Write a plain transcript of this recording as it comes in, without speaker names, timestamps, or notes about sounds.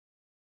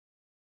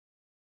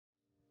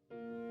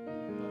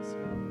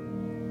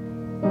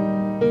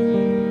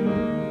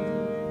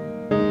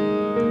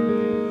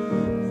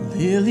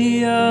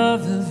Lily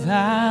of the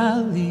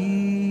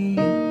valley,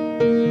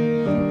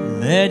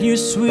 let your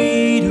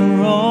sweet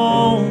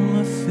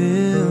aroma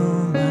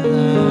fill my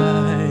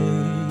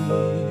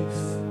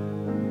life.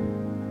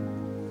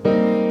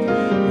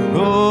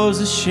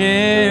 Rose of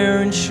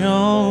Sharon,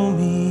 show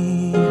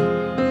me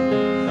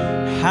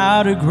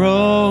how to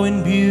grow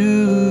in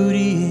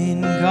beauty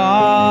in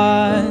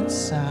God's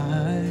sight.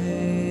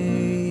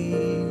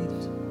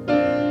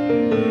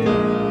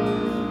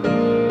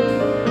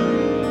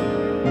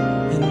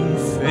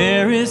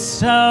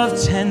 Fairest of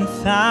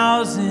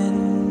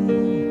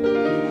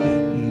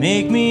 10,000,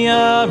 make me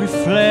a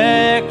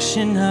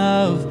reflection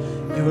of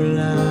your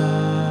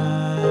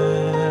light,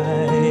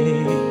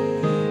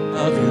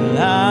 of your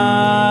light.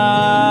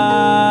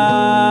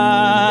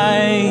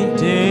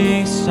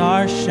 Day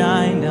star,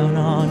 shine down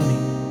on me.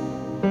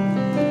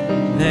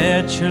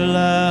 Let your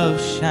love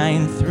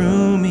shine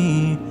through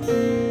me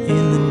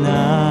in the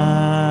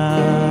night.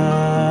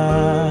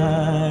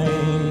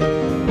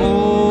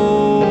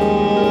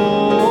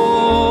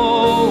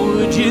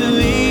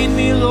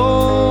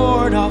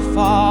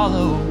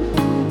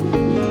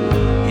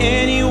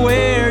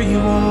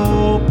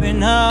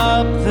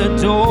 Up the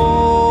door,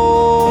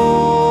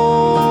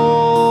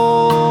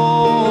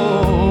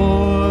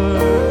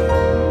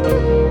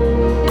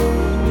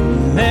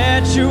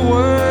 let your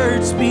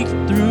word speak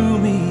through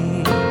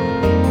me.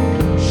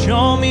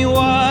 Show me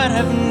what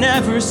I've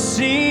never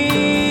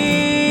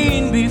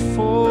seen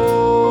before.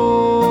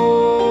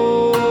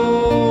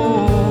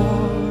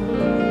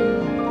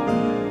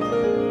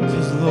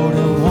 'Cause Lord,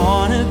 I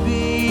wanna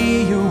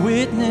be your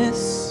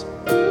witness.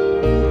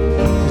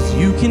 'Cause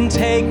you can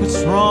take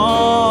what's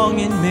wrong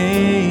and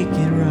make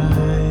it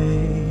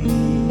right.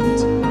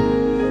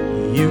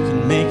 You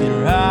can make it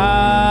right.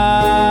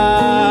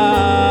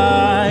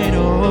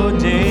 Oh,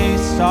 day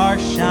star,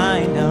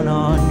 shine down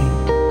on me.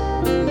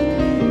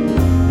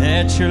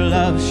 Let your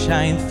love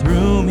shine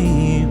through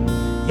me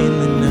in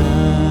the night.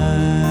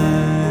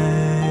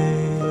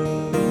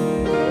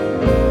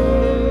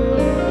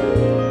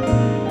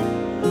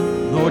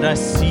 Lord, I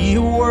see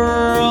a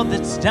world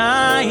that's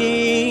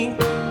dying,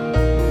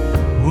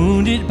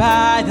 wounded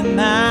by the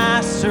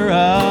master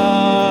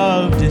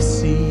of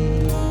deceit.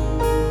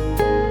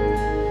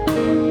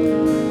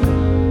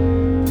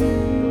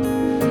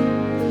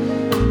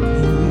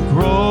 And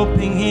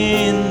groping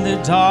in the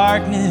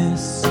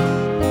darkness,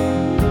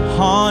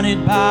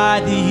 haunted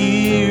by the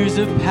years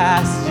of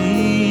past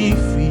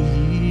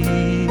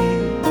defeat.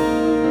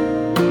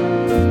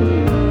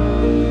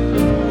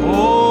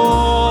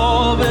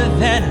 Oh, but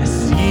then I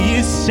see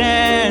you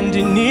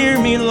standing near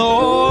me,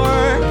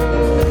 Lord,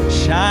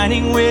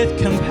 shining with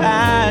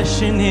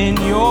compassion in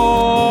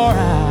your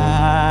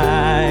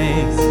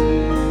eyes.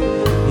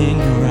 In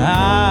your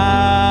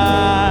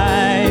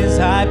eyes,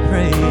 I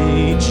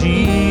pray,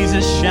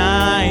 Jesus,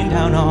 shine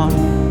down on me.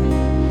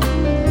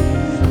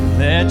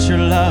 Let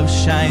your love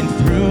shine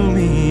through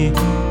me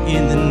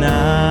in the night.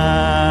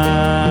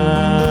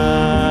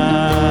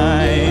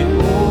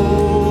 Oh,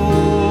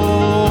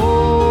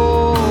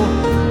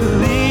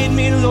 lead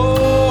me,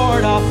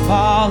 Lord, I'll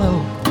follow.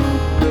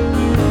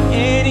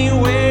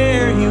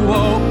 Anywhere you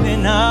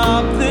open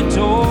up the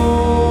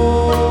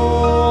door,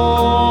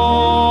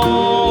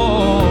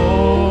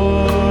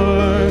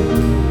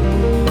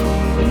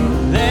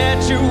 let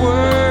your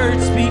word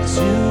speak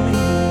to me.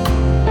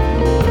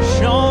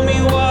 Show me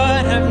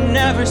what I've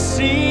never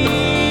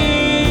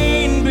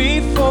seen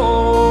before.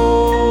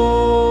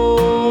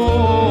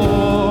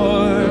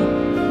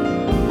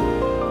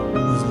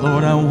 'Cause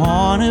Lord, I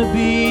want to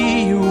be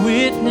your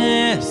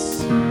witness.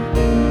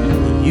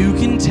 You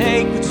can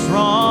take what's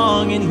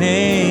wrong and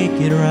make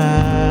it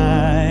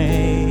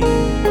right.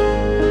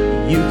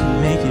 You can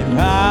make it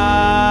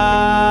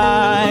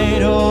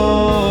right.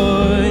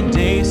 Oh,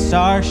 day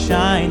star,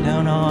 shine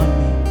down on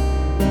me.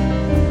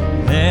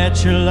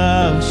 Let your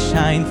love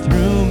shine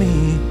through me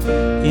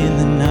in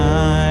the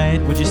night.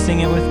 Would you sing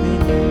it with me?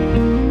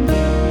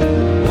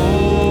 Oh,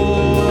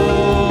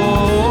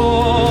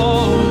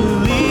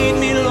 lead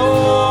me,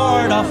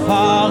 Lord, I'll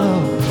follow.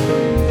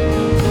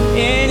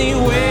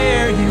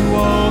 Anywhere you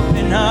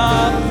open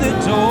up the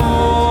door,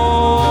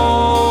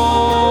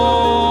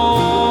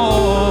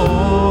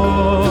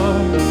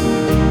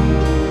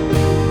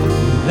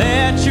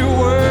 let your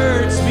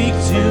word speak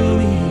to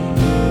me.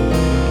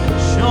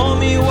 Show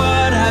me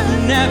what I've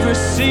never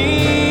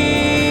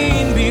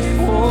seen before.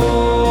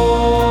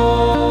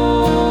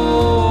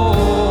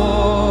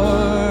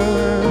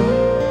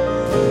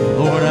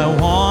 Lord, I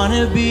want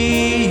to be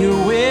your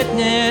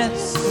witness.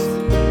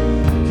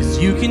 'Cause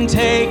you can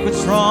take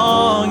what's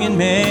wrong and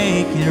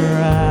make it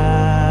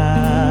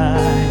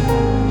right.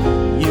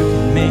 You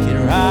can make it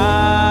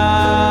right.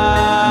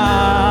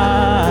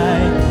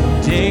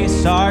 Day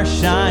star,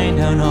 shine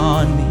down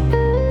on me.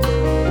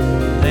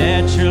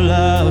 Let your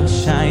love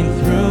shine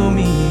through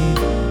me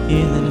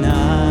in the night.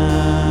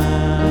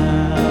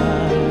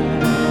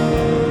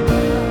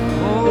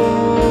 Oh,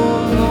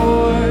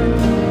 Lord,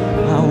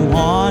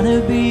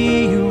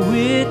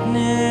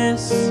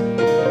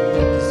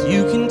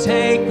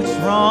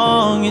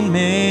 wrong and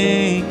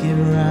make it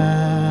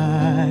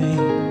right.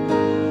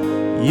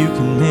 You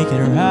can make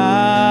it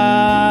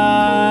right.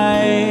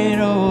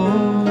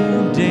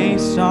 Oh, day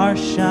star,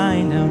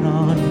 shine down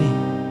on me.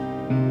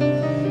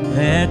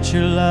 Let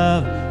your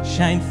love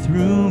shine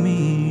through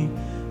me.